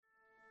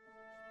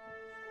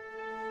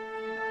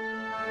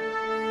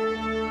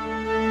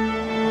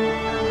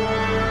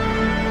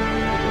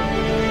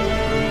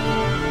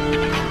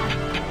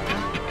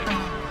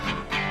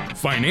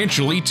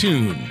Financially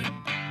Tuned.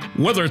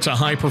 Whether it's a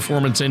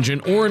high-performance engine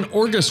or an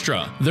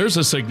orchestra, there's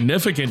a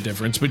significant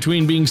difference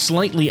between being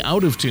slightly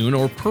out of tune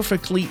or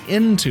perfectly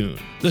in tune.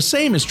 The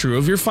same is true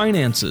of your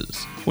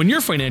finances. When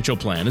your financial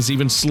plan is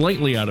even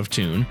slightly out of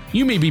tune,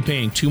 you may be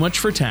paying too much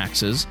for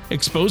taxes,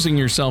 exposing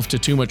yourself to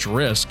too much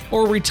risk,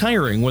 or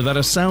retiring without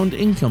a sound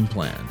income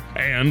plan.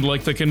 And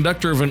like the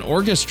conductor of an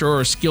orchestra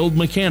or skilled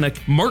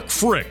mechanic, Mark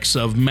Fricks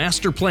of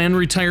Master Plan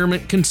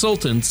Retirement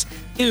Consultants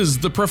is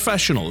the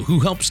professional who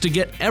helps to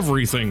get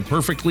everything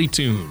perfectly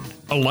tuned.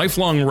 A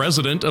lifelong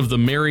resident of the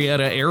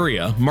Marietta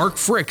area, Mark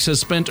Fricks has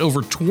spent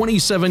over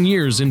 27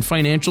 years in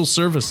financial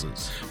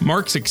services.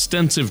 Mark's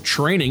extensive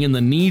training in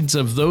the needs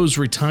of those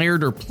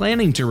retired or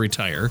planning to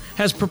retire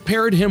has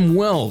prepared him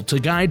well to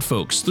guide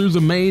folks through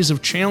the maze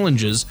of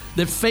challenges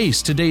that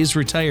face today's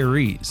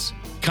retirees.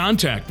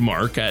 Contact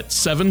Mark at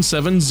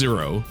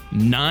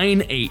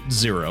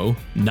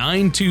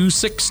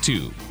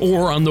 770-980-9262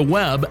 or on the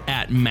web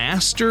at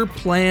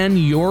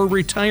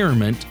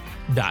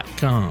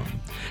masterplanyourretirement.com.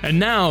 And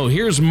now,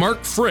 here's Mark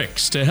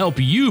Fricks to help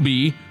you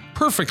be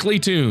perfectly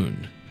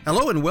tuned.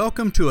 Hello and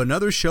welcome to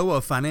another show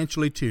of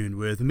Financially Tuned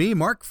with me,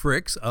 Mark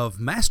Fricks of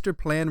Master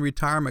Plan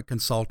Retirement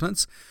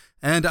Consultants,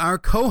 and our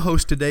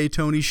co-host today,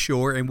 Tony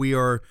Shore, and we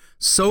are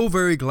so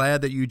very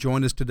glad that you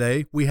joined us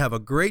today. We have a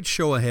great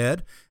show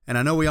ahead, and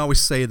I know we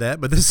always say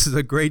that, but this is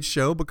a great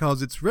show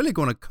because it's really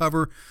going to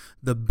cover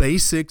the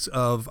basics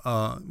of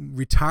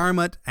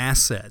retirement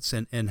assets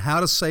and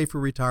how to save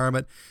for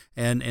retirement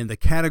and the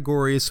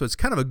categories. So it's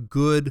kind of a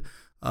good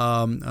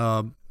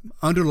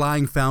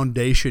underlying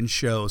foundation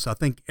show. So I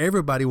think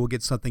everybody will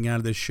get something out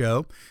of this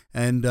show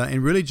and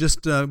really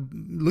just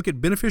look at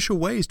beneficial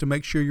ways to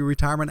make sure your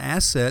retirement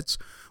assets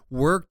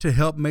work to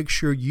help make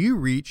sure you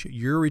reach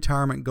your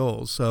retirement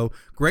goals. So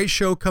great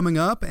show coming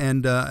up.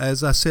 And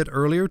as I said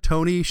earlier,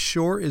 Tony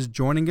Shore is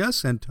joining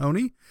us. And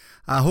Tony,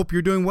 I hope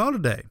you're doing well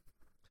today.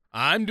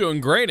 I'm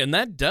doing great. And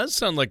that does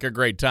sound like a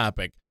great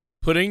topic.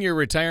 Putting your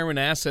retirement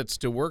assets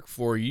to work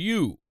for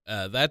you.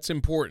 That's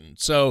important.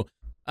 So,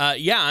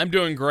 I'm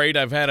doing great.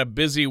 I've had a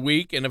busy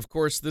week. And of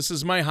course, this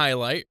is my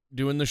highlight,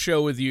 doing the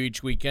show with you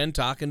each weekend,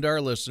 talking to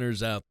our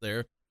listeners out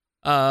there.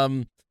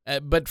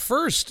 But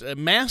first,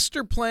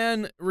 Master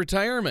Plan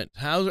Retirement.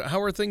 How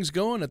are things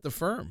going at the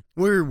firm?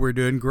 We're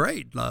doing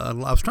great. I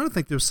was trying to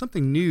think. There's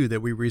something new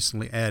that we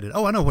recently added.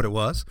 Oh, I know what it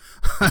was.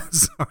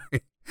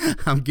 Sorry,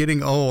 I'm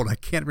getting old. I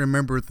can't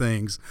remember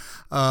things.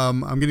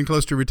 I'm getting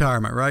close to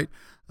retirement, right?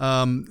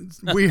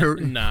 We are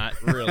not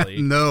really.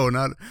 No,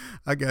 not.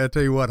 I gotta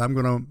tell you what.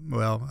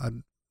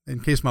 In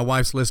case my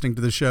wife's listening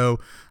to the show,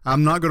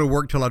 I'm not going to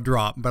work till I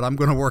drop, but I'm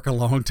going to work a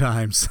long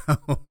time. So.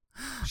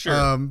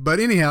 Sure. But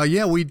anyhow,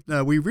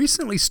 we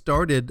recently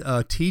started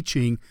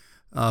teaching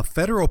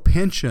federal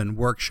pension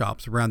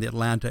workshops around the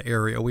Atlanta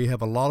area. We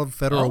have a lot of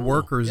federal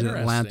workers in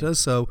Atlanta,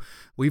 so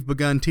we've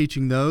begun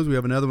teaching those. We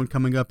have another one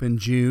coming up in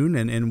June,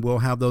 and we'll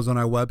have those on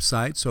our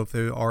website. So if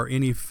there are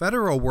any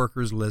federal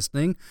workers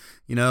listening,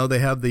 they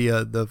have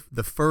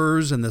the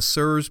FERS and the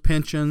SERS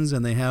pensions,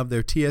 and they have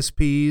their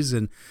TSPs,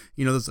 and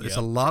there's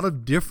a lot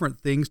of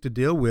different things to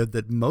deal with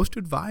that most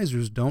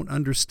advisors don't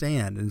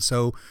understand. And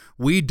so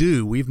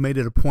we've made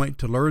it a point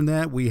to learn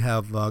that. We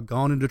have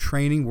gone into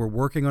training. We're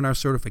working on our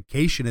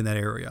certification in that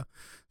area.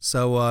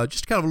 So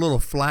just kind of a little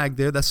flag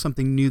there. That's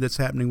something new that's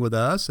happening with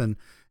us. And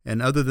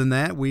other than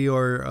that, we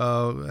are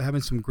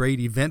having some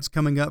great events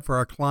coming up for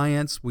our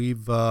clients.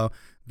 We've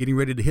getting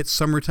ready to hit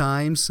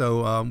summertime,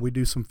 so we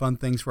do some fun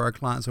things for our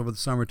clients over the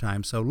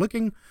summertime. So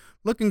looking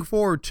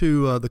forward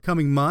to the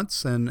coming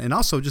months, and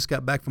also just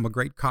got back from a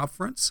great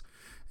conference.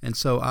 And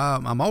so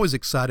I'm always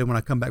excited when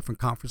I come back from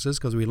conferences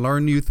because we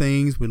learn new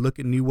things, we look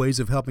at new ways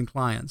of helping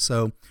clients.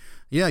 So,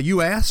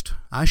 you asked,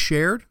 I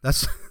shared.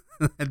 That's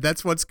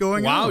what's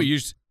going on. Wow, you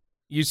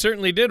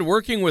certainly did.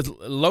 Working with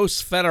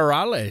Los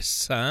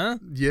Federales, huh?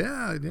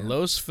 Yeah.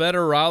 Los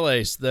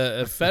Federales,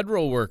 the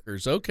federal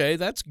workers. Okay,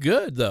 that's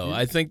good, though. Yeah.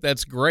 I think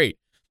that's great.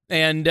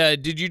 And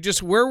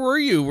where were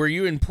you? Were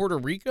you in Puerto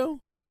Rico?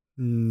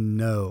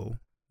 No.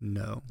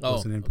 I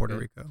wasn't in Puerto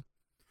Rico.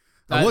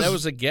 That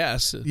was a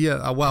guess. Yeah,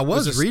 I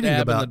was reading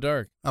about in the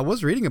dark. I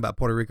was reading about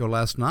Puerto Rico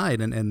last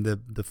night and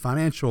the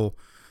financial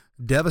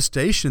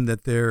devastation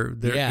that they're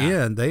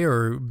in. They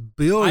are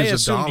billions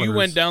of dollars. I assumed you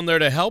went down there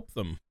to help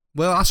them.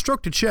 Well, I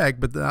stroked a check,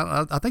 but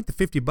I think the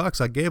 $50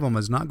 I gave them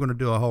is not going to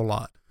do a whole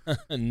lot.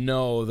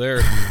 No,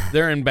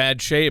 they're in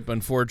bad shape,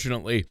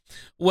 unfortunately.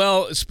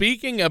 Well,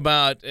 speaking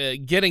about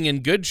getting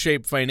in good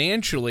shape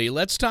financially,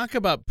 let's talk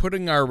about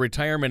putting our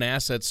retirement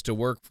assets to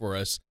work for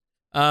us.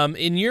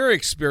 In your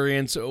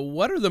experience,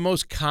 what are the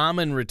most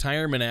common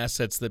retirement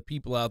assets that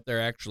people out there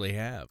actually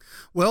have?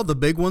 Well, the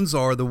big ones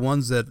are the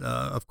ones that,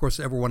 of course,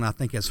 everyone I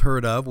think has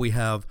heard of. We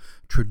have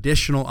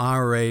traditional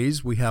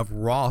IRAs, we have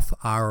Roth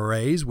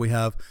IRAs, we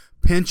have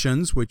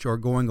pensions, which are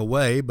going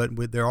away,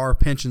 but there are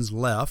pensions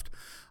left.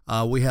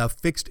 We have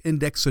fixed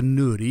index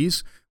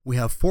annuities. We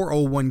have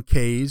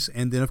 401ks,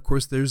 and then, of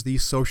course, there's the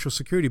Social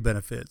Security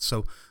benefits.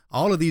 So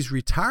all of these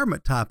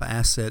retirement type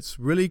assets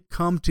really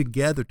come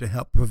together to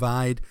help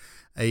provide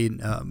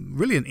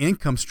really an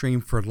income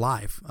stream for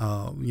life,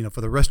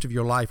 for the rest of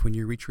your life when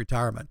you reach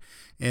retirement.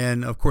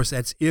 And of course,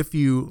 that's if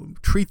you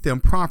treat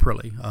them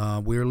properly.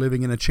 We're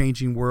living in a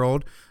changing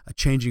world, a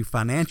changing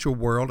financial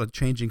world, a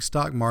changing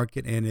stock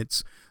market, and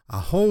it's a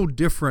whole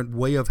different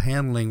way of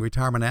handling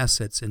retirement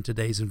assets in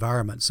today's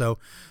environment. So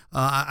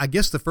I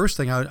guess the first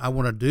thing I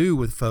want to do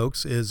with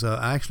folks is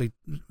I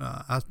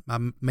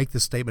make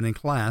this statement in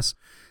class,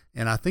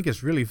 and I think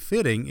it's really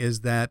fitting,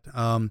 is that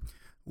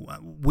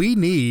we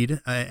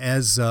need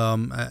as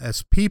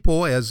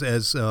people,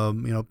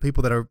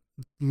 people that are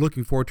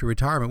looking forward to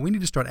retirement, we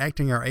need to start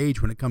acting our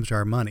age when it comes to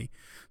our money.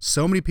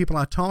 So many people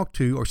I talk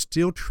to are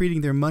still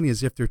treating their money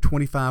as if they're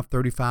 25,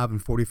 35,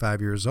 and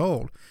 45 years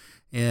old.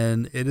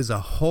 And it is a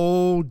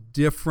whole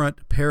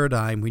different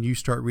paradigm when you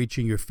start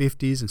reaching your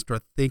 50s and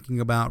start thinking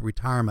about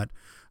retirement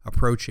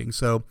approaching.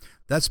 So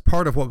that's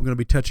part of what we're going to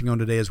be touching on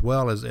today, as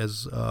well as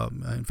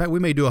in fact, we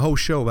may do a whole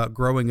show about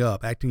growing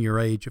up, acting your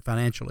age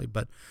financially.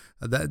 But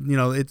that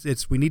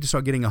we need to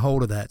start getting a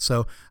hold of that.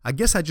 So I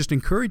guess I just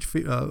encourage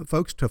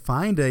folks to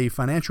find a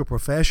financial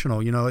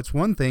professional. It's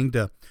one thing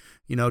to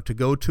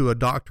go to a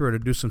doctor or to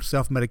do some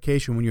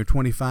self-medication when you're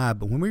 25.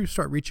 But when we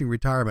start reaching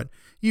retirement,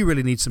 you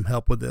really need some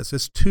help with this.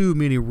 It's too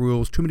many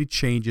rules, too many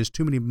changes,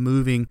 too many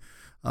moving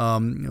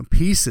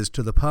pieces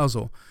to the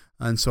puzzle.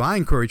 And so I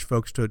encourage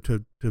folks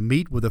to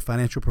meet with a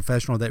financial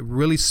professional that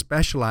really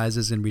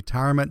specializes in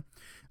retirement,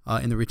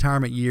 in the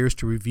retirement years,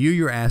 to review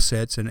your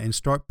assets and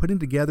start putting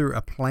together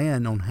a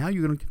plan on how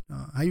you're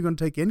going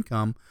to take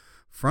income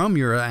from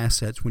your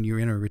assets when you're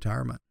in a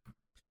retirement.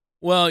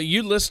 Well,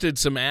 you listed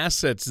some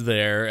assets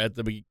there at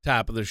the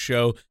top of the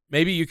show.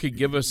 Maybe you could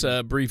give us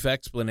a brief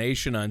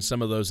explanation on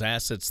some of those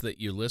assets that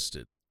you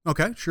listed.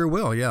 Okay, sure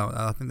will. Yeah,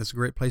 I think that's a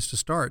great place to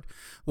start.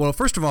 Well,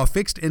 first of all,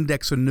 fixed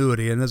index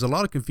annuity, and there's a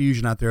lot of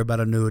confusion out there about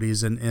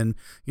annuities, and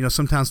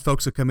sometimes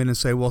folks will come in and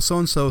say, well,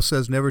 so-and-so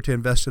says never to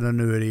invest in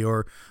annuity,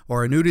 or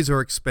annuities are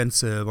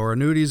expensive, or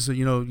annuities,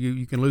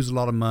 you can lose a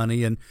lot of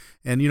money, and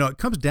it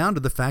comes down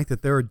to the fact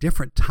that there are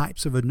different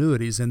types of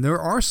annuities, and there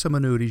are some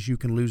annuities you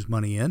can lose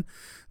money in.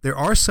 There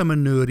are some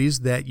annuities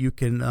that you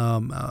can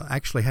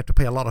actually have to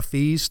pay a lot of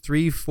fees,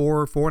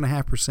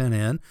 4.5%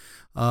 in.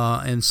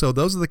 And so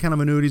those are the kind of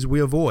annuities we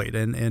avoid.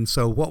 And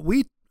so what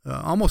we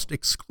almost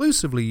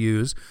exclusively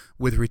use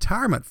with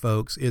retirement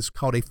folks is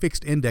called a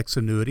fixed index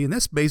annuity. And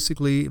that's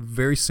basically,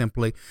 very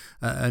simply,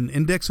 an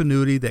index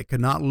annuity that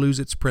cannot lose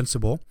its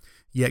principal,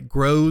 yet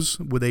grows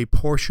with a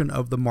portion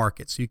of the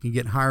market. So you can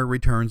get higher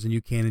returns than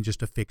you can in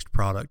just a fixed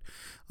product.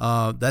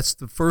 That's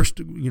the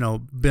first,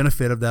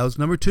 benefit of those.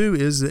 Number two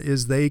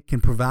is they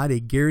can provide a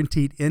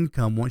guaranteed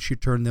income once you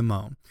turn them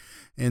on.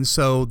 And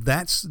so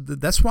that's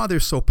why they're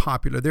so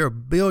popular. There are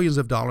billions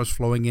of dollars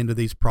flowing into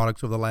these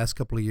products over the last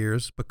couple of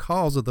years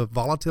because of the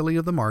volatility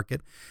of the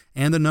market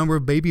and the number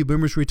of baby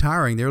boomers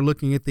retiring. They're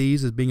looking at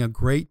these as being a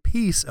great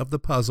piece of the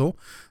puzzle.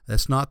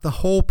 That's not the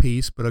whole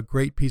piece, but a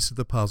great piece of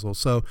the puzzle.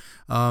 So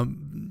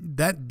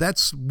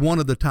that's one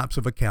of the types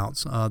of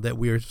accounts that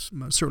we are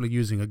certainly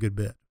using a good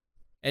bit.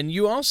 And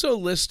you also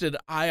listed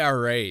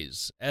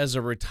IRAs as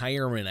a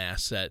retirement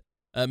asset.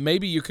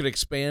 Maybe you could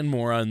expand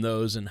more on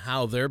those and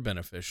how they're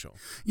beneficial.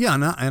 Yeah,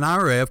 an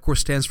IRA, of course,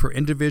 stands for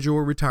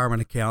Individual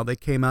Retirement Account. They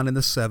came out in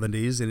the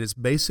 70s, and it's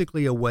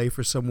basically a way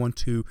for someone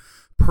to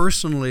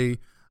personally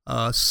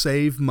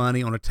save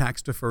money on a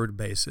tax-deferred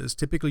basis.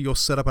 Typically, you'll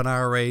set up an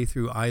IRA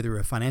through either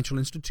a financial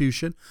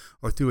institution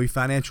or through a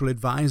financial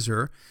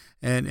advisor.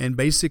 And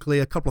basically,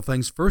 a couple of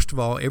things. First of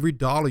all, every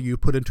dollar you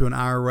put into an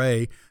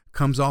IRA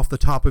comes off the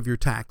top of your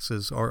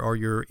taxes or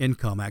your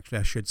income, actually,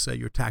 I should say,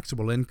 your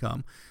taxable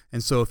income.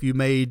 And so if you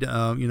made,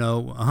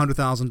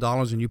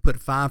 $100,000 and you put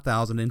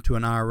 $5,000 into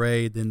an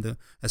IRA, then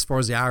as far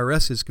as the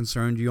IRS is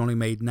concerned, you only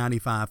made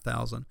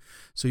 $95,000.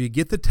 So you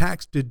get the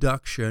tax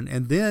deduction,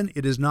 and then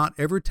it is not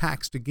ever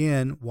taxed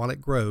again while it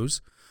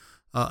grows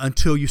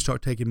until you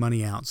start taking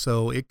money out.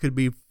 So it could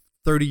be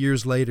 30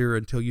 years later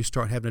until you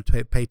start having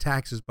to pay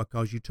taxes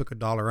because you took a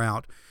dollar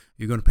out.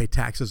 You're going to pay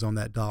taxes on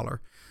that dollar.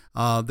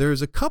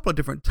 There's a couple of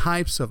different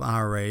types of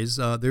IRAs.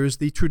 There's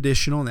the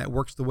traditional, and that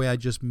works the way I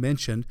just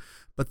mentioned.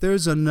 But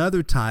there's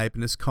another type,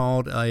 and it's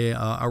called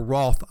a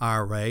Roth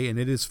IRA, and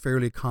it is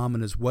fairly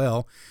common as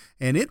well.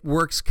 And it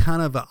works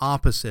kind of the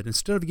opposite.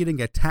 Instead of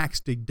getting a tax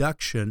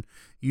deduction,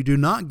 you do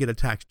not get a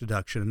tax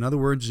deduction. In other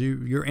words,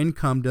 your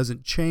income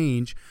doesn't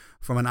change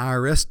from an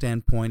IRS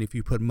standpoint if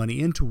you put money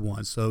into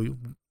one. So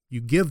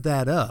you give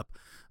that up.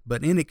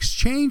 But in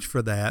exchange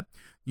for that,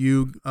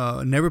 you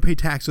never pay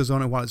taxes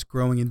on it while it's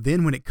growing, and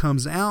then when it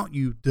comes out,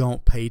 you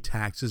don't pay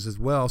taxes as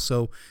well.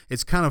 So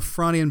it's kind of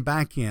front end,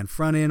 back end.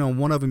 Front end on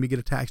one of them, you get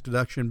a tax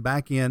deduction.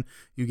 Back end,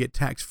 you get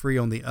tax free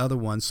on the other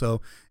one.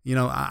 So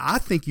I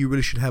think you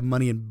really should have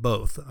money in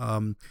both.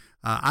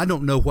 I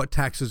don't know what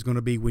tax is going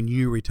to be when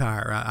you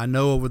retire. I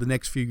know over the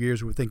next few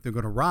years we think they're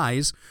going to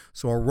rise,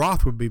 so a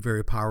Roth would be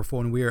very powerful,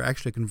 and we are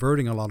actually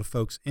converting a lot of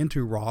folks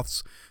into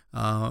Roths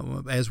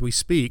as we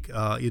speak,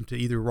 into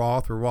either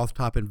Roth or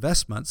Roth-type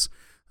investments.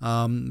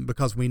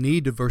 Because we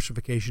need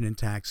diversification in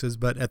taxes.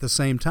 But at the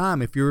same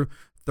time, if you're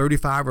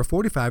 35 or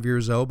 45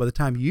 years old, by the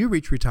time you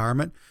reach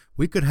retirement,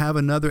 we could have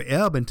another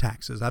ebb in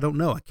taxes. I don't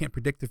know. I can't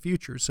predict the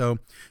future. So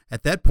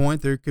at that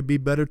point, there could be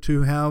better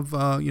to have,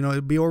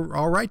 it'd be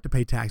all right to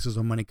pay taxes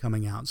on money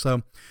coming out.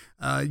 So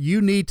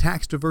you need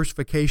tax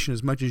diversification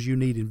as much as you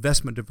need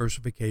investment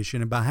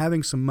diversification. And by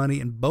having some money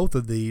in both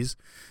of these,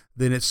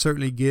 then it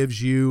certainly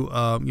gives you,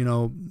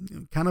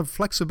 kind of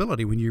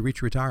flexibility when you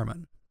reach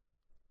retirement.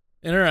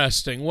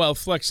 Interesting. Well,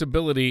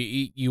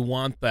 flexibility, you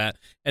want that.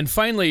 And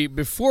finally,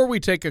 before we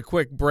take a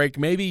quick break,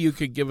 maybe you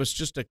could give us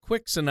just a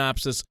quick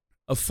synopsis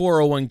of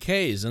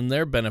 401ks and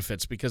their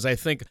benefits, because I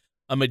think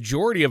a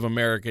majority of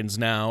Americans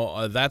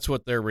now, that's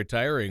what they're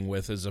retiring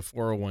with, is a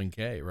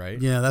 401k,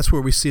 right? Yeah, that's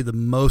where we see the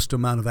most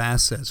amount of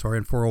assets are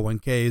in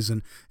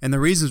 401ks. And the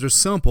reasons are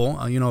simple.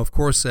 Of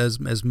course,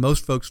 as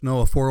most folks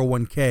know, a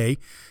 401k,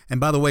 and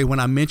by the way, when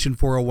I mention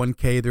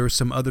 401k, there are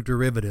some other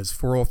derivatives,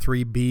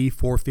 403b,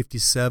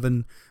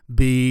 457b.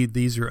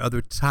 These are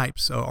other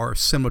types, are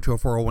similar to a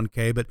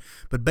 401k.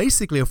 But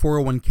basically, a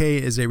 401k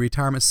is a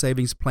retirement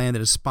savings plan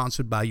that is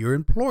sponsored by your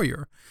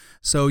employer.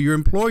 So your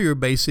employer,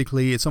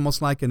 basically, it's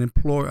almost like an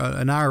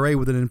IRA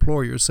with an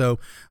employer. So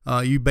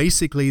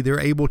they're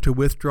able to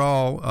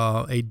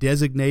withdraw a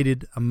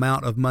designated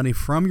amount of money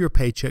from your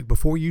paycheck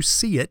before you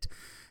see it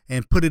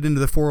and put it into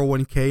the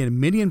 401k, and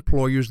many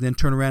employers then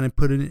turn around and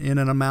put it in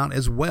an amount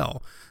as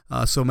well.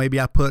 So maybe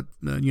I put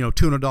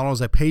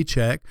 $200 a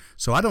paycheck,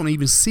 so I don't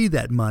even see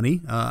that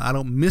money. I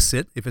don't miss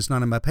it if it's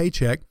not in my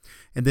paycheck.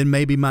 And then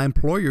maybe my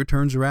employer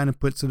turns around and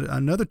puts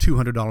another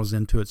 $200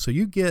 into it. So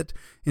you get,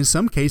 in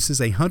some cases,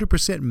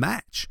 100%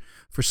 match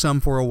for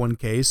some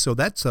 401ks. So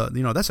that's a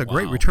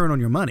great return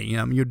on your money.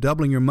 You're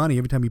doubling your money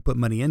every time you put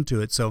money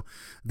into it. So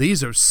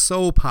these are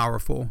so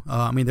powerful.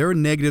 There are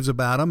negatives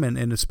about them,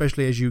 and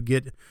especially as you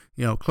get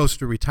closer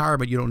to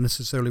retirement, you don't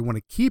necessarily want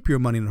to keep your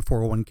money in a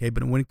 401k.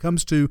 But when it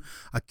comes to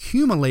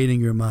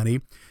accumulating your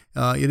money,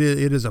 it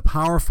is a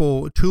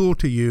powerful tool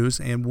to use,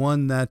 and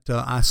one that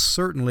I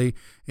certainly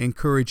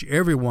encourage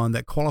everyone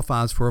that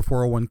qualifies for a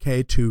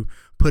 401k to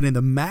put in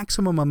the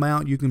maximum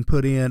amount you can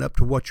put in up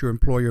to what your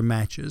employer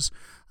matches.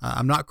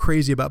 I'm not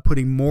crazy about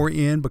putting more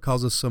in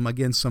because of some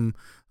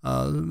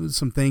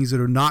things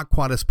that are not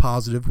quite as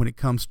positive when it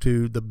comes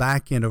to the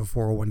back end of a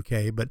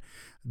 401k, but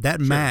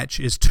that match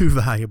is too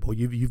valuable.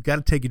 You've got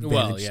to take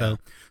advantage. Well, yeah.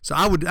 So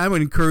I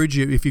would encourage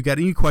you, if you've got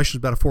any questions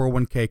about a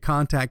 401k,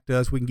 contact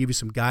us. We can give you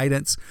some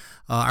guidance.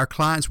 Our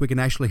clients, we can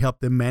actually help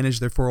them manage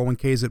their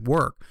 401ks at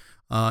work.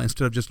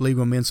 Instead of just leaving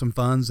them in some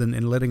funds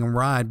and letting them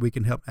ride, we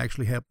can help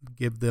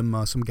give them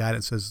some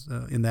guidance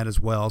in that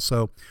as well.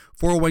 So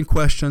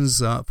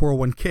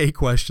 401k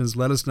questions,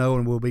 let us know,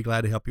 and we'll be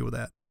glad to help you with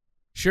that.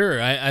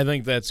 Sure, I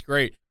think that's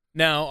great.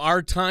 Now,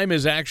 our time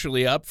is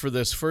actually up for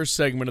this first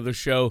segment of the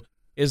show.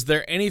 Is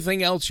there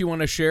anything else you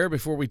want to share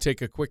before we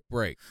take a quick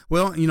break?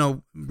 Well,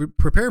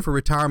 preparing for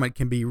retirement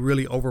can be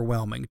really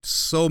overwhelming.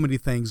 So many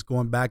things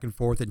going back and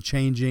forth and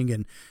changing,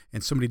 and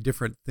so many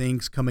different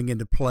things coming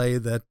into play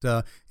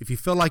that if you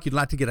feel like you'd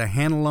like to get a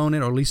handle on it,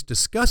 or at least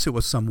discuss it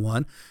with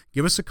someone,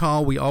 give us a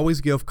call. We always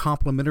give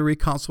complimentary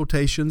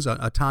consultations,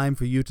 a time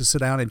for you to sit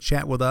down and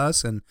chat with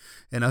us and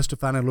us to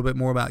find out a little bit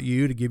more about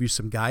you, to give you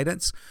some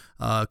guidance.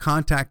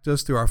 Contact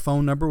us through our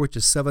phone number, which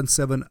is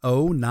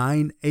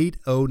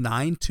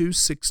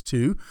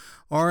 770-980-9262,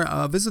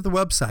 or visit the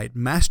website,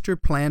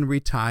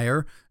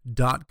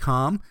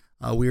 masterplanretire.com.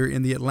 We're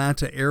in the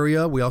Atlanta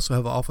area. We also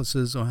have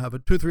offices,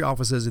 have 2 or 3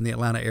 offices in the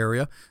Atlanta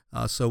area,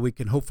 so we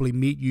can hopefully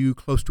meet you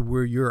close to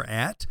where you're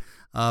at.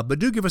 But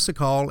do give us a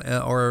call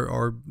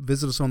or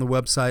visit us on the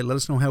website. Let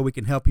us know how we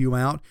can help you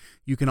out.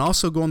 You can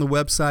also go on the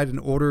website and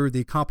order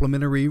the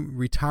complimentary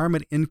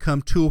Retirement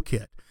Income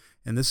Toolkit.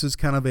 And this is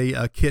kind of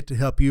a kit to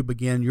help you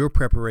begin your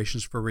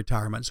preparations for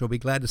retirement. So we'll be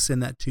glad to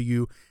send that to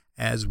you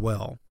as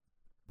well.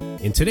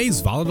 In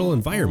today's volatile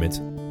environment,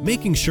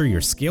 making sure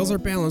your scales are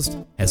balanced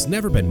has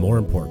never been more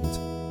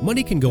important.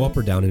 Money can go up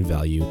or down in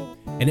value,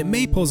 and it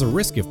may pose a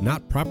risk if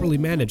not properly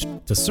managed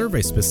to serve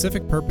a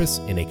specific purpose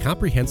in a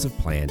comprehensive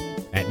plan.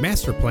 At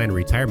Master Plan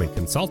Retirement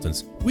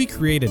Consultants, we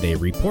created a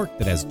report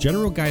that has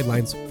general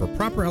guidelines for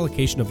proper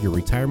allocation of your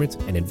retirement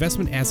and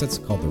investment assets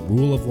called the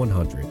Rule of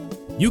 100.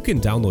 You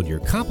can download your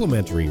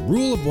complimentary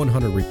Rule of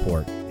 100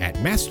 report at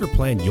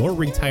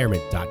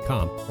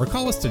masterplanyourretirement.com or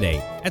call us today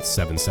at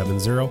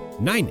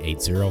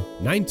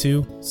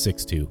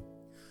 770-980-9262.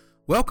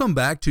 Welcome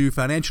back to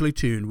Financially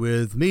Tuned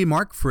with me,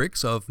 Mark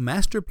Fricks of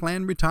Master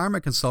Plan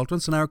Retirement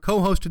Consultants, and our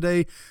co-host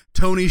today,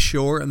 Tony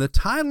Shore. And the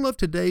title of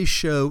today's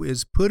show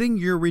is Putting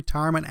Your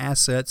Retirement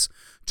Assets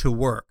to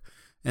Work.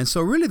 And so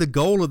really the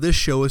goal of this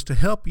show is to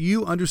help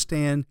you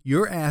understand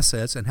your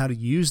assets and how to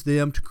use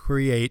them to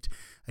create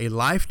a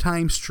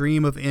lifetime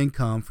stream of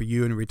income for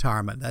you in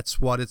retirement. That's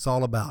what it's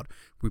all about,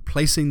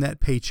 replacing that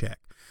paycheck.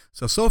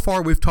 So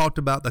far we've talked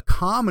about the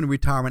common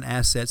retirement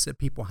assets that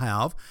people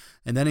have,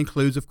 and that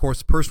includes, of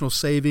course, personal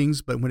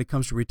savings, but when it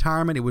comes to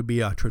retirement, it would be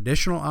a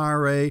traditional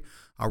IRA,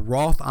 a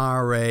Roth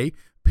IRA,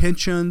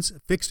 pensions,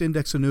 fixed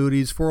index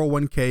annuities,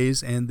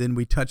 401ks, and then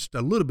we touched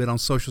a little bit on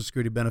Social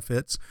Security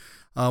benefits.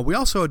 We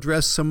also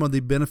addressed some of the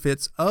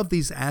benefits of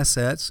these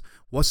assets,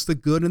 what's the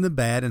good and the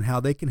bad, and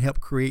how they can help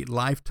create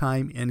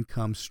lifetime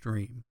income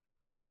stream.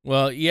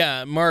 Well,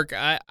 yeah, Mark,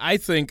 I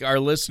think our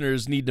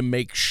listeners need to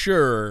make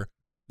sure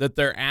that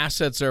their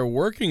assets are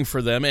working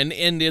for them and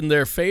in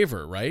their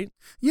favor, right?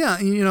 Yeah,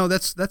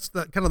 that's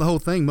the, kind of the whole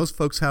thing. Most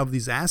folks have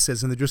these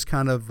assets, and they're just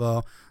kind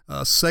of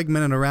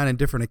segmented around in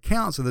different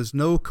accounts, so there's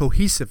no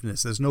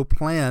cohesiveness. There's no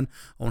plan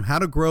on how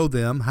to grow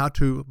them,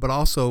 but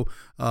also,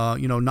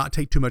 not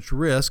take too much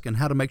risk, and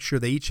how to make sure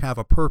they each have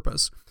a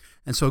purpose.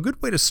 And so a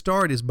good way to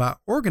start is by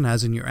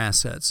organizing your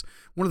assets.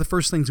 One of the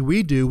first things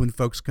we do when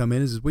folks come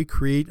in is we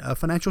create a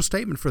financial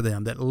statement for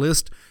them that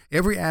lists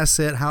every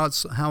asset, how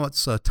it's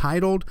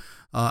titled,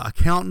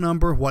 account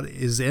number, what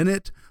is in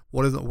it,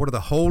 what are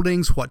the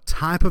holdings, what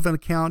type of an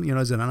account,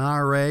 is it an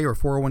IRA or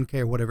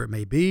 401k or whatever it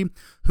may be,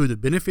 who the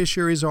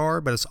beneficiaries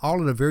are, but it's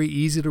all in a very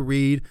easy to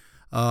read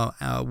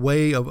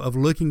way of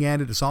looking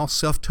at it. It's all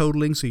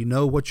self-totaling, so you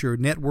know what your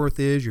net worth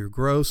is, your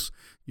gross,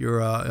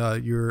 your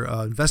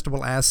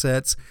investable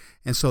assets.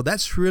 And so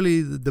that's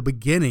really the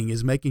beginning,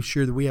 is making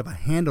sure that we have a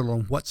handle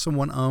on what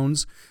someone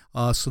owns,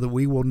 so that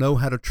we will know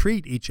how to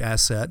treat each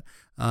asset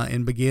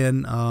and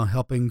begin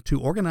helping to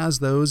organize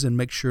those and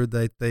make sure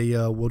that they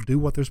will do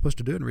what they're supposed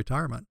to do in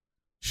retirement.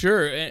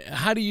 Sure.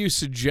 How do you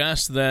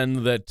suggest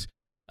then that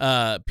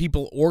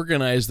people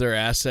organize their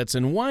assets,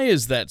 and why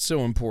is that so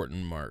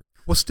important, Mark?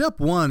 Well, step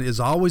one is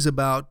always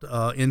about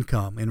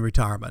income in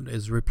retirement,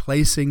 is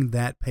replacing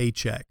that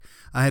paycheck.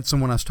 I had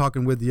someone I was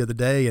talking with the other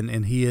day,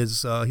 and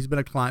he's been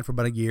a client for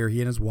about a year,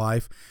 he and his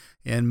wife,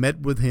 and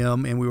met with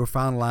him, and we were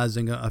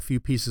finalizing a few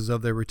pieces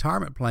of their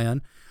retirement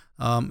plan.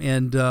 I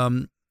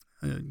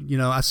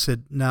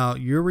said, now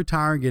you're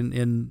retiring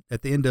in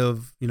at the end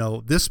of,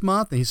 this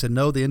month? And he said,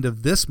 no, the end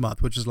of this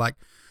month, which is like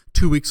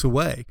 2 weeks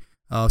away.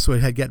 So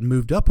it had gotten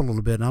moved up a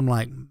little bit. And I'm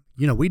like,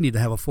 we need to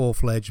have a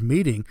full-fledged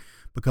meeting,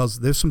 because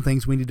there's some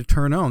things we need to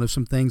turn on. There's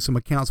some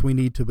accounts we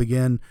need to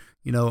begin,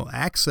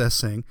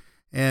 accessing.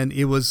 And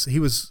he had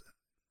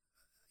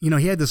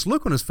this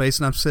look on his face,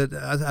 and I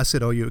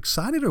said, "Are you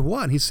excited or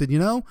what?" And he said,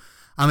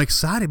 "I'm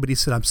excited," but he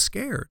said, "I'm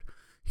scared."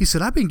 He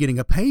said, "I've been getting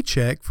a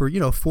paycheck for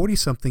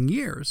 40-something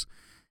years,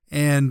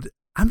 and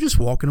I'm just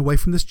walking away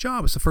from this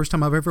job. It's the first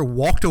time I've ever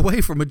walked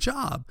away from a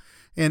job,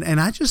 and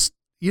I just."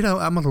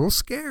 I'm a little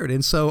scared.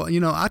 And so,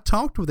 I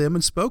talked with him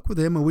and spoke with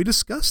him, and we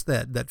discussed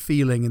that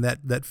feeling and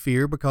that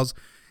fear, because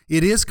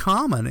it is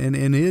common and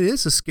it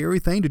is a scary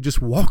thing to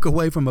just walk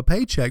away from a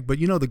paycheck. But,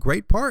 the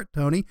great part,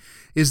 Tony,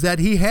 is that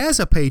he has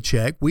a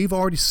paycheck. We've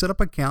already set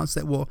up accounts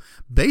that will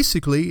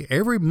basically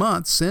every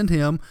month send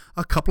him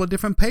a couple of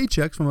different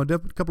paychecks from a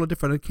couple of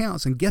different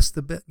accounts. And guess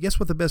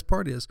what the best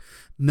part is?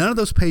 None of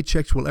those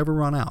paychecks will ever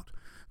run out.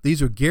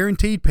 These are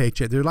guaranteed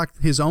paychecks. They're like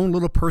his own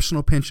little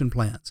personal pension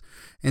plans.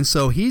 And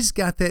so he's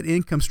got that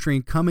income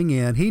stream coming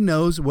in. He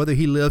knows whether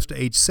he lives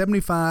to age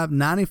 75,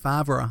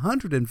 95, or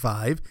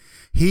 105,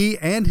 he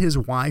and his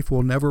wife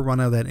will never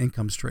run out of that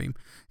income stream.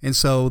 And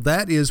so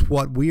that is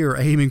what we are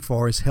aiming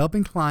for, is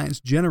helping clients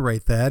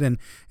generate that. And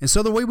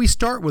so the way we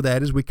start with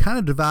that is we kind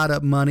of divide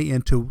up money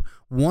into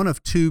one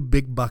of two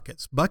big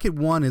buckets. Bucket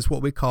one is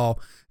what we call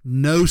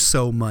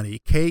no-so money,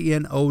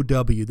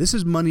 K-N-O-W. This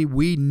is money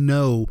we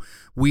know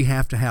we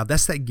have to have.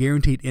 That's that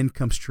guaranteed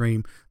income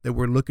stream that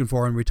we're looking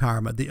for in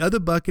retirement. The other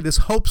bucket is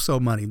hope-so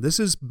money. This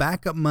is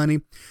backup money.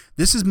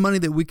 This is money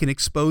that we can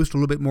expose to a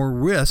little bit more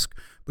risk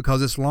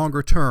because it's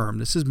longer term.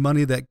 This is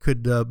money that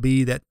could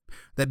be that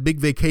big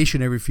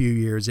vacation every few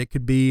years. It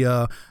could be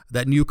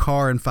that new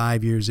car in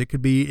 5 years. It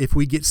could be if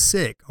we get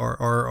sick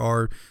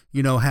or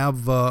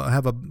have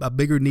a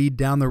bigger need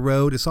down the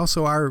road. It's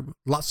also our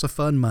lots of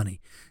fun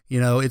money.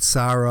 It's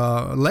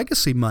our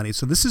legacy money.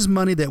 So this is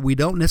money that we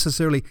don't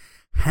necessarily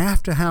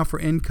have to have for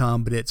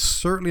income, but it's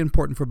certainly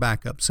important for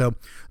backup. So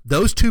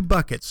those two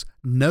buckets,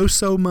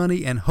 no-so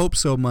money and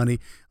hope-so money,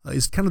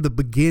 is kind of the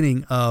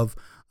beginning of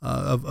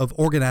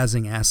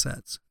organizing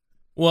assets.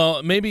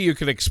 Well, maybe you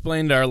could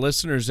explain to our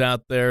listeners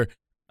out there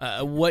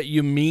what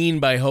you mean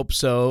by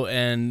hope-so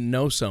and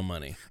no-so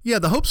money. Yeah,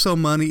 the hope-so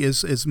money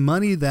is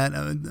money that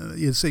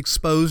is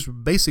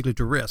exposed basically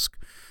to risk.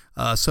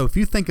 So if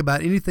you think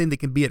about anything that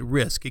can be at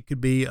risk, it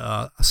could be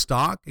a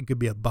stock, it could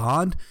be a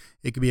bond,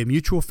 it could be a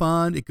mutual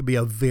fund, it could be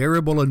a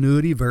variable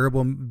annuity,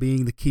 variable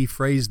being the key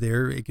phrase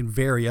there. It can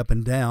vary up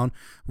and down.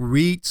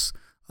 REITs,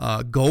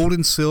 gold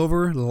and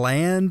silver,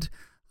 land,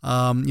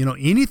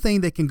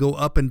 anything that can go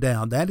up and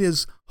down. That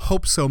is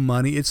hope-so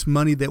money. It's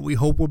money that we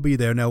hope will be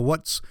there. Now,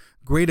 what's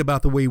great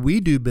about the way we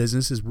do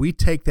business is we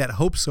take that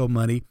hope-so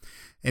money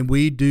and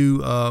we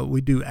do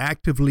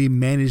actively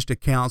managed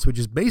accounts, which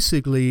is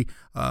basically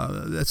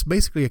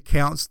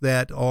accounts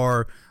that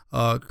are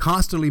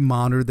constantly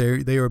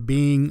monitored. They are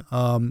being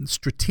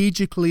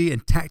strategically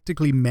and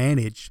tactically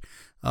managed.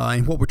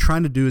 And what we're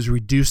trying to do is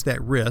reduce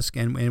that risk.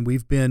 And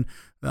we've been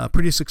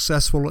pretty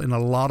successful in a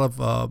lot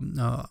of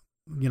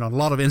a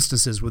lot of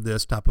instances with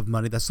this type of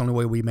money. That's the only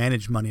way we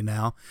manage money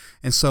now.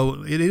 And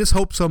so it is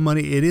hope so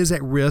money. It is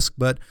at risk,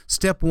 but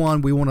step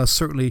one, we want to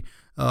certainly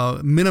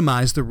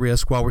minimize the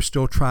risk while we're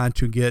still trying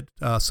to get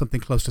something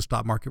close to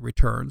stock market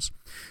returns.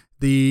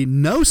 The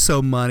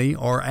no-so money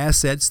are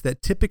assets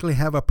that typically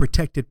have a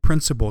protected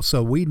principal.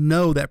 So we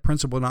know that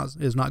principal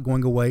is not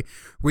going away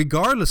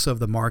regardless of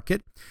the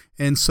market.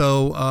 And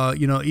so,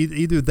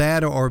 either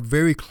that or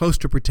very close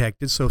to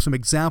protected. So some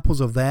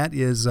examples of that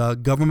is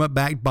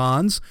government-backed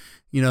bonds.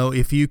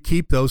 If you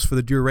keep those for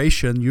the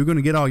duration, you're going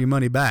to get all your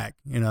money back.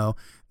 Now,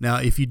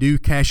 if you do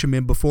cash them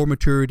in before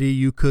maturity,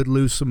 you could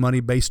lose some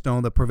money based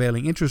on the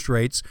prevailing interest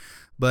rates.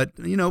 But,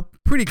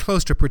 pretty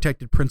close to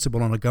protected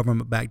principal on a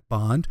government-backed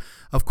bond.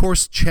 Of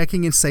course,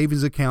 checking and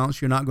savings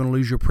accounts, you're not going to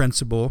lose your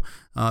principal.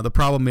 The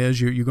problem is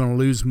you're going to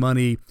lose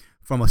money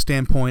from a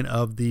standpoint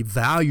of the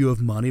value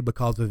of money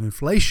because of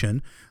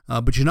inflation,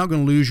 but you're not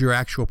going to lose your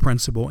actual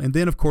principal. And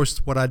then, of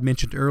course, what I'd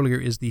mentioned earlier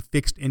is the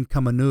fixed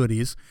income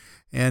annuities.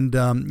 And,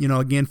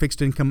 again,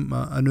 fixed income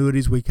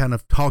annuities, we kind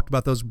of talked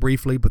about those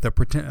briefly, but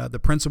the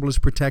principal is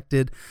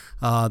protected.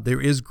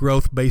 There is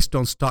growth based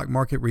on stock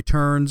market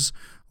returns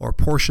or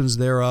portions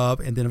thereof.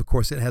 And then, of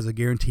course, it has a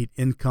guaranteed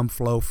income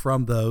flow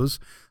from those.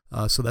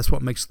 So that's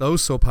what makes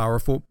those so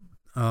powerful.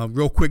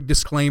 Real quick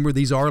disclaimer,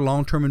 these are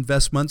long-term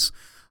investments.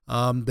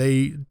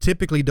 They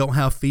typically don't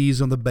have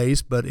fees on the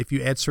base, but if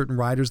you add certain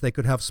riders, they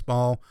could have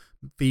small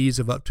fees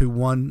of up to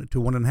 1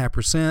 to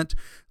 1.5%.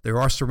 There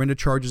are surrender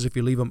charges if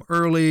you leave them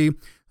early.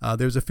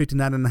 There's a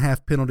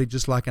 59.5 penalty,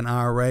 just like an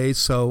IRA.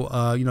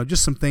 So,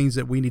 just some things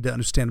that we need to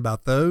understand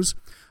about those.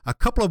 A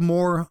couple of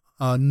more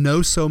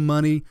no-so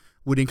money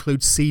would include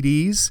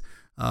CDs.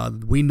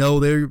 We know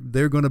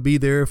they're going to be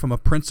there from a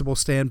principal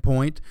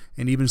standpoint,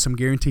 and even some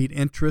guaranteed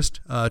interest,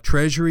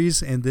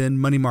 treasuries, and then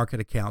money market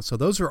accounts. So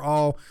those are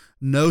all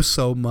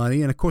no-so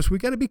money. And of course, we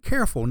got to be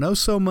careful.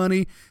 No-so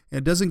money,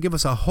 it doesn't give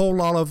us a whole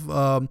lot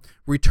of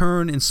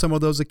return in some of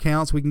those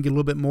accounts. We can get a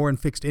little bit more in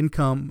fixed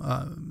income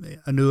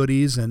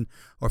annuities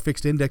or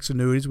fixed index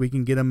annuities. We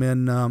can get them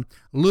in a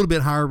little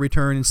bit higher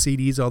return in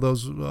CDs,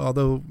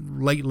 although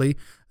lately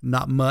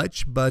not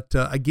much. But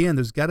again,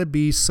 there's got to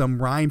be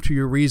some rhyme to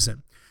your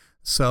reason.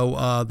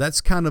 So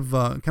that's kind of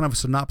a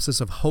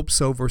synopsis of hope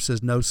so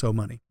versus no so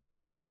money.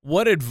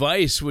 What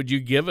advice would you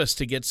give us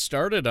to get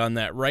started on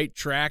that right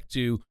track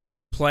to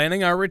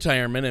planning our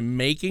retirement and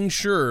making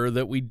sure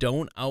that we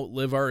don't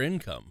outlive our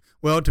income?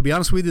 Well, to be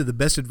honest with you, the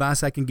best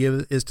advice I can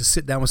give is to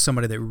sit down with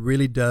somebody that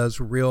really does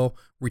real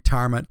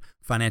retirement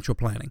financial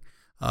planning.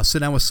 Sit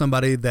down with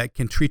somebody that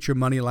can treat your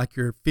money like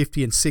you're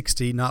 50 and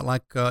 60, not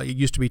like it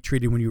used to be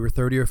treated when you were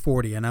 30 or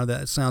 40. I know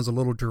that sounds a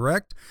little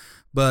direct,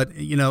 but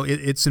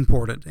it's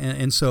important.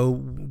 And so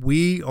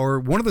we are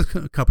one of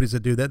the companies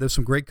that do that. There's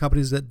some great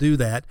companies that do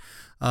that,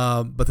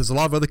 but there's a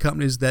lot of other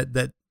companies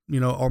that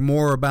are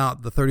more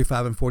about the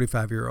 35 and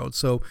 45-year-olds.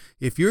 So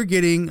if you're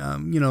getting,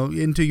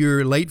 into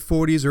your late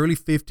 40s, early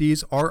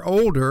 50s, or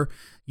older,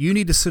 you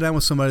need to sit down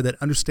with somebody that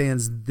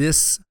understands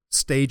this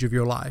stage of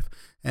your life.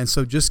 And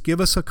so just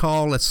give us a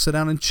call. Let's sit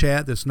down and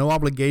chat. There's no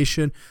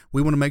obligation.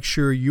 We want to make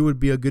sure you would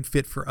be a good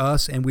fit for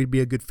us and we'd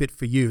be a good fit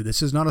for you.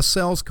 This is not a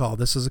sales call.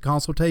 This is a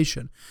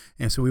consultation.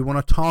 And so we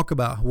want to talk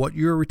about what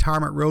your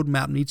retirement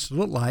roadmap needs to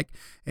look like.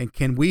 And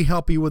can we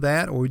help you with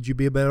that? Or would you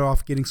be better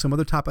off getting some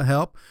other type of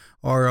help?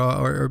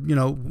 Or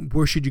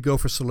where should you go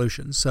for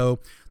solutions? So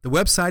the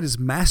website is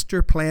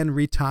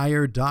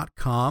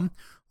masterplanretire.com.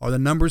 or the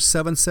number is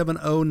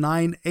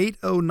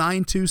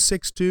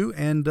 770-980-9262,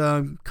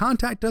 and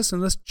contact us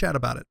and let's chat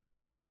about it.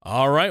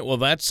 All right. Well,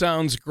 that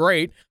sounds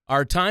great.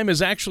 Our time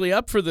is actually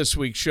up for this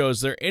week's show.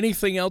 Is there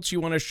anything else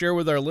you want to share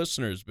with our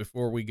listeners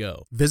before we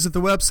go? Visit the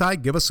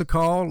website. Give us a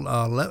call.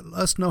 Let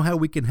us know how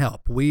we can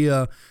help. We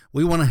want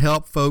to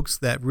help folks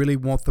that really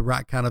want the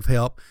right kind of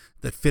help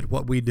that fit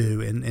what we do.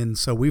 And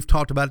so we've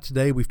talked about it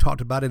today. We've talked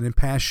about it in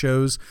past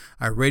shows.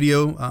 Our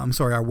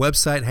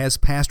website has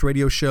past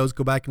radio shows.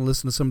 Go back and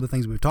listen to some of the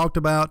things we've talked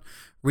about.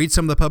 Read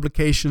some of the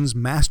publications,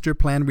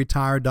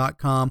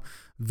 masterplanretire.com.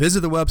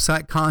 Visit the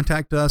website,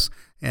 contact us,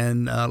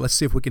 and let's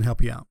see if we can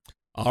help you out.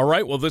 All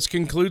right. Well, this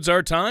concludes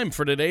our time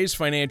for today's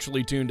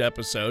Financially Tuned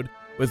episode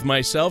with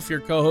myself, your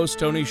co-host,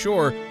 Tony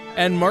Shore,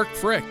 and Mark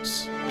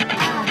Fricks.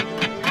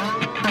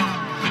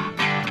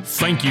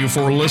 Thank you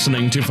for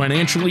listening to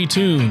Financially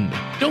Tuned.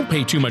 Don't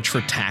pay too much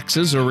for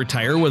taxes or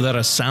retire without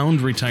a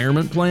sound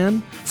retirement plan.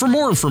 For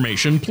more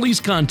information,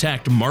 please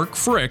contact Mark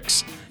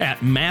Fricks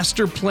at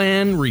Master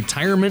Plan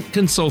Retirement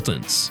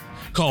Consultants.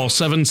 Call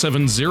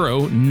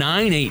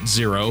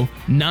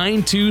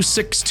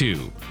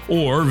 770-980-9262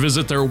 or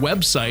visit their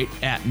website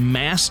at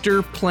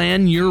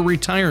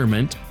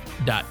masterplanyourretirement.com.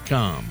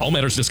 masterplanretirement.com. All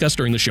matters discussed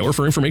during the show are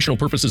for informational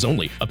purposes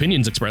only.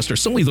 Opinions expressed are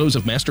solely those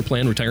of Master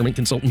Plan Retirement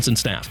Consultants and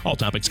staff. All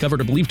topics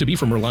covered are believed to be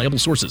from reliable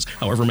sources.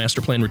 However,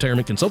 Master Plan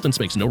Retirement Consultants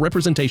makes no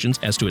representations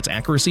as to its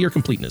accuracy or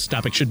completeness.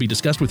 Topics should be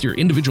discussed with your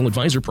individual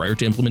advisor prior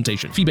to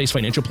implementation. Fee-based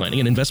financial planning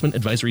and investment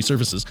advisory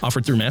services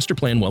offered through Master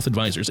Plan Wealth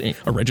Advisors, Inc.,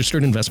 a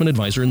registered investment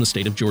advisor in the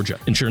state of Georgia.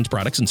 Insurance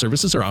products and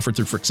services are offered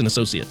through Fricks &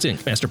 Associates,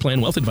 Inc. Master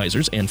Plan Wealth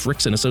Advisors and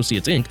Fricks &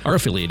 Associates, Inc. are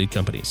affiliated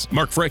companies.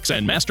 Mark Fricks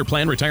and Master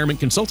Plan Retirement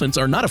Consultants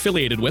are not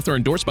affiliated with or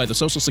endorsed by the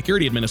Social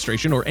Security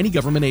Administration or any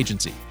government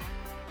agency.